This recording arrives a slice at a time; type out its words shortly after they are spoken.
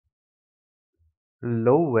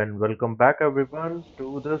Hello and welcome back everyone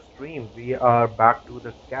to the stream. We are back to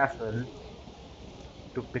the castle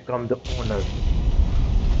to become the owners,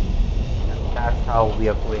 and that's how we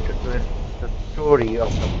are going to twist the story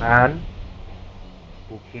of the man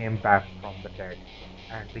who came back from the dead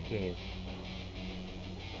and became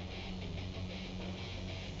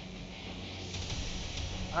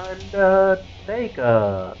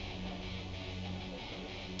Undertaker.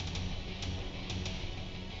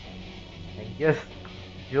 And yes,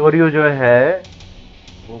 जोरियो जो है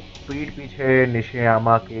वो पीठ पीछे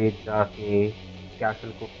Nishiyama के जाके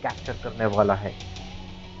castle को capture करने वाला है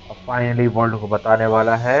और फाइनली वर्ल्ड को बताने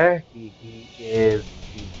वाला है कि he is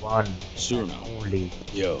the one and Surno. only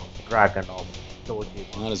Yo. dragon of Doji.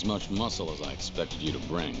 Not as much muscle as I expected you to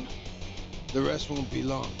bring. The rest won't be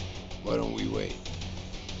long. Why don't we wait?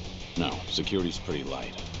 No, security's pretty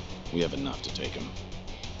light. We have enough to take him.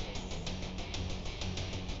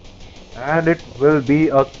 And it will be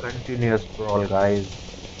a continuous brawl, guys,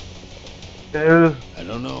 till I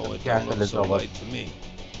don't know. the It don't castle look is so over. light to me.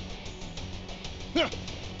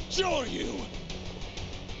 Sure you!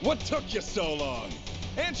 What took you so long?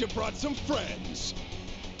 And you brought some friends.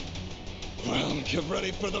 Well, get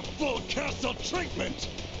ready for the full castle treatment!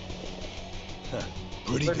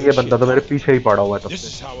 Pretty But good ये shit, बंदा तो मेरे Doc. पीछे ही पड़ा हुआ है तब This से.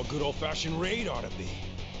 is how a good old-fashioned raid ought to be.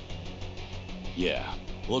 Yeah,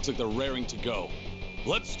 looks like they're raring to go.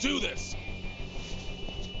 Let's do this!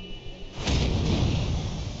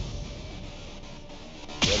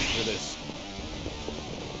 Ready for this?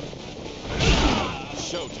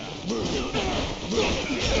 Showtime!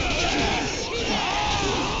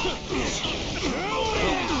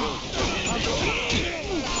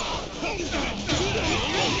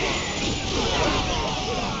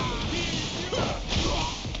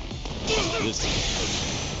 This is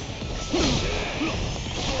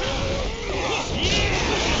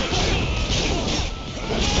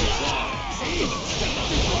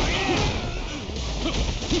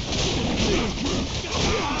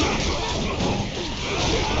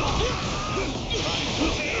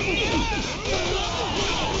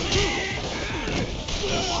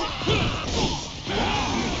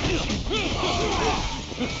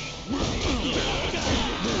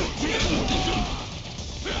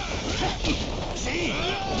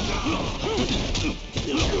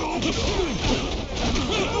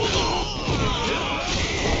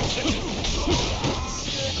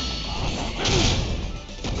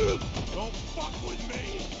Don't fuck with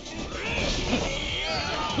me!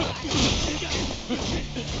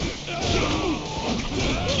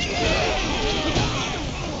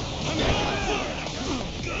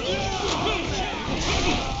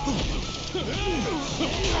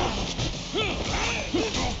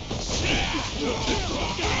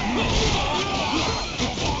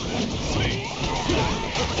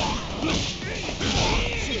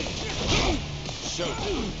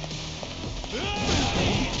 showtime!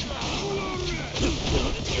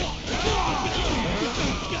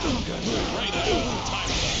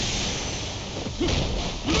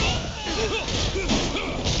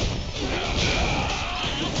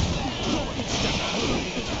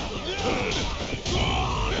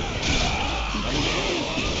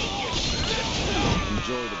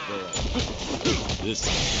 Enjoy the burrow. This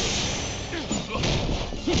is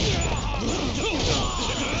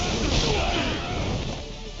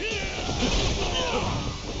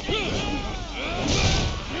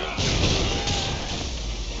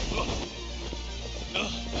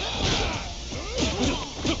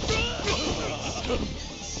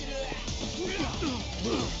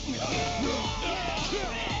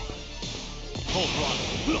full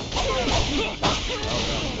throttle.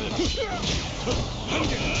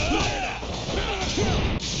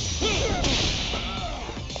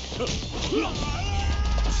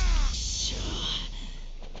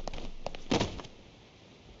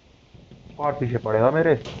 और पीछे पड़ेगा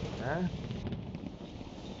मेरे हैं?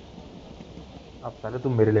 अब साले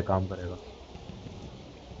तुम मेरे लिए काम करेगा.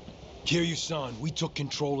 Kiryu-san, we took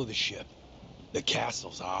control of the ship. The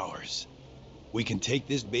castle's ours. We can take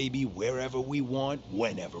this baby wherever we want,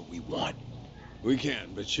 whenever we want. We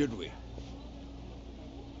can, but should we?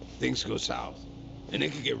 Things go south, and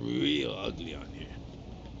it could get real ugly on here.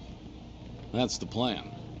 That's the plan.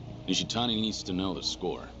 Nishitani needs to know the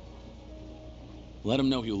score. Let him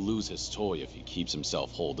know he'll lose his toy if he keeps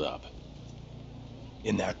himself holed up.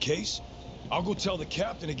 In that case, I'll go tell the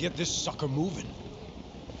captain to get this sucker moving.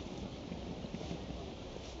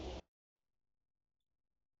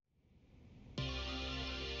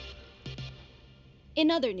 In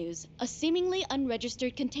other news, a seemingly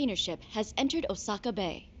unregistered container ship has entered Osaka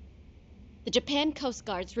Bay. The Japan Coast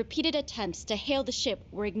Guard's repeated attempts to hail the ship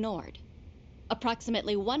were ignored.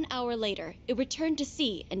 Approximately 1 hour later, it returned to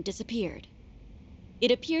sea and disappeared.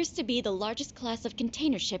 It appears to be the largest class of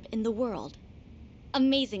container ship in the world.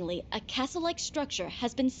 Amazingly, a castle-like structure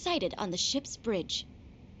has been sighted on the ship's bridge.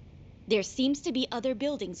 There seems to be other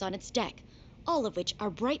buildings on its deck, all of which are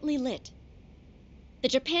brightly lit. The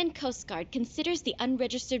Japan Coast Guard considers the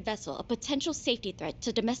unregistered vessel a potential safety threat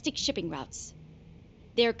to domestic shipping routes.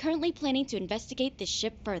 They are currently planning to investigate this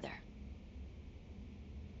ship further.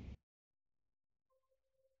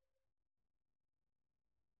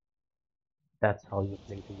 That's how you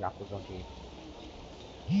play the Yakuza game.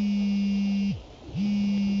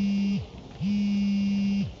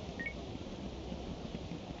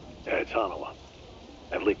 It's Hanawa.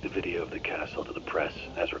 I've leaked the video of the castle to the press,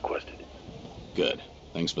 as requested. Good.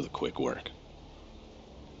 Thanks for the quick work.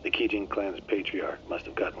 The Kijin clan's patriarch must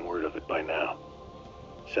have gotten word of it by now.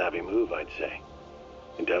 Savvy move, I'd say.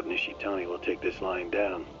 I doubt Nishitani will take this lying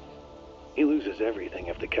down. He loses everything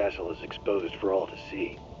if the castle is exposed for all to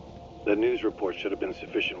see. The news report should have been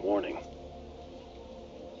sufficient warning.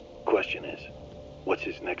 Question is, what's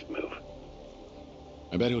his next move?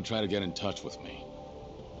 I bet he'll try to get in touch with me.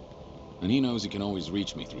 And he knows he can always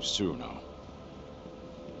reach me through Suruno.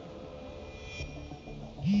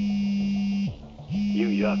 You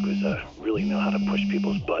Yakuza really know how to push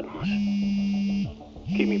people's buttons.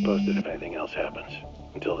 Keep me posted if anything else happens.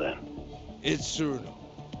 Until then. It's Suruno.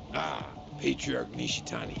 Patriarch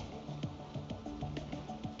Nishitani.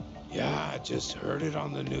 Yeah, I just heard it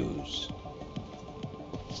on the news.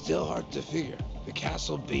 Still hard to figure. The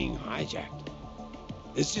castle being hijacked.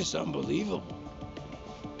 It's just unbelievable.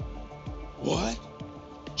 What?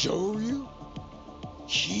 Joryu?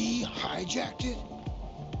 He hijacked it?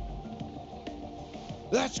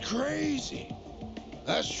 That's crazy.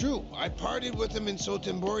 That's true. I partied with him in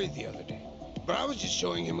Sotenbori the other day. But I was just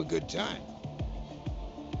showing him a good time.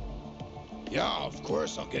 Yeah, of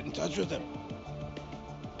course, I'll get in touch with him.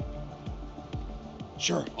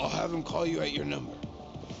 Sure, I'll have him call you at your number.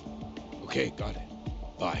 Okay, got it.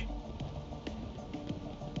 Bye.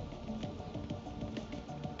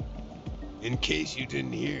 In case you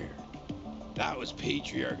didn't hear, that was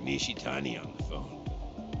Patriarch Nishitani on the phone.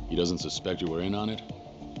 He doesn't suspect you were in on it?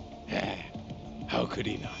 How could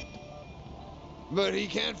he not? But he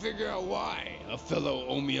can't figure out why a fellow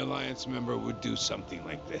Omi Alliance member would do something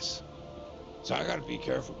like this. So I gotta be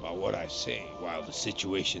careful about what I say while the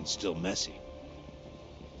situation's still messy.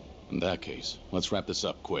 In that case, let's wrap this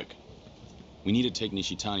up quick. We need to take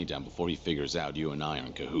Nishitani down before he figures out you and I are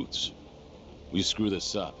in cahoots. We screw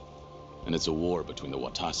this up, and it's a war between the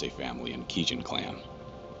Watase family and Kijin clan.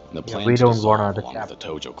 And the plan we to don't dissolve want the along with the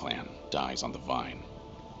capital. Tojo clan dies on the vine.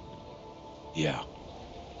 Yeah.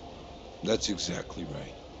 That's exactly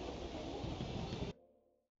right.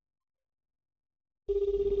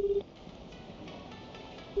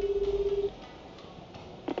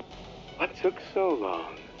 What took so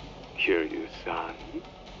long, Kiryu-san?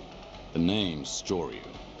 The name's Storyu.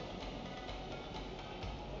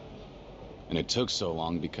 And it took so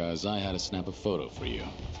long because I had to snap a photo for you.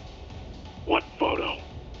 What photo?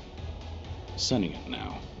 Sending it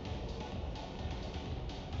now.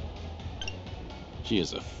 She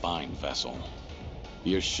is a fine vessel.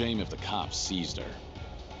 Be a shame if the cops seized her.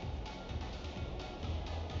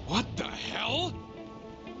 What the hell?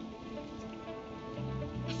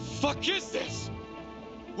 The fuck is this?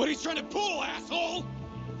 What are you trying to pull, asshole?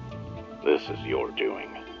 This is your doing.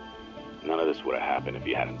 None of this would have happened if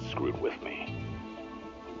you hadn't screwed with me.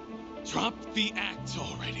 Drop the act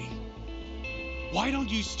already. Why don't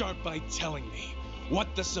you start by telling me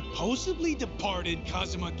what the supposedly departed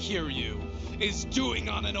Kazuma Kiryu is doing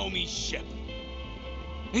on an Omi ship?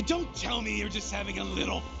 And don't tell me you're just having a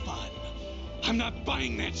little fun. I'm not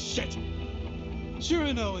buying that shit.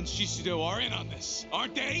 Shirano and Shishido are in on this,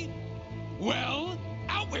 aren't they? Well,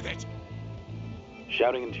 out with it!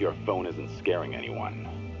 Shouting into your phone isn't scaring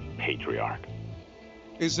anyone, Patriarch.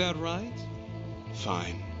 Is that right?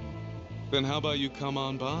 Fine. Then how about you come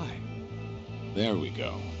on by? There we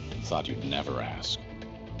go. Thought you'd never ask.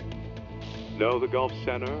 Know the Golf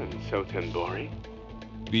Center in Sotenbori?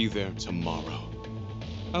 Be there tomorrow.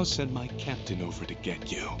 I'll send my captain over to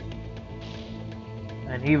get you.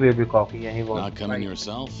 And he will be cocky and he won't. Not coming fight.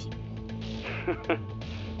 yourself?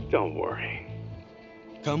 Don't worry.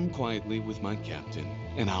 Come quietly with my captain,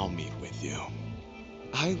 and I'll meet with you.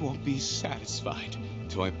 I won't be satisfied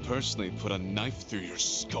till I personally put a knife through your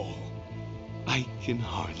skull. I can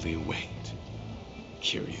hardly wait.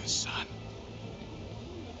 Kiryu-san.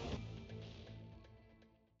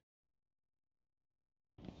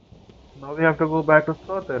 Now we have to go back to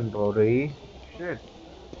Sotenbori. Shit.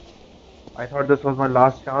 I thought this was my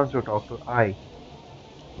last chance to talk to I.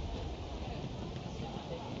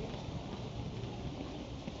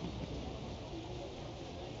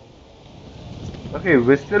 Okay,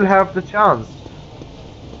 we still have the chance.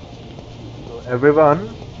 So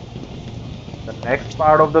everyone, the next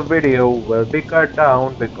part of the video will be cut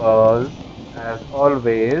down because, as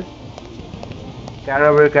always,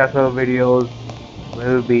 Caraway Castle videos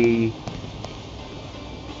will be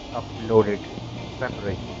uploaded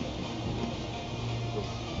separately. So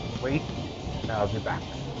wait and I'll be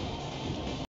back.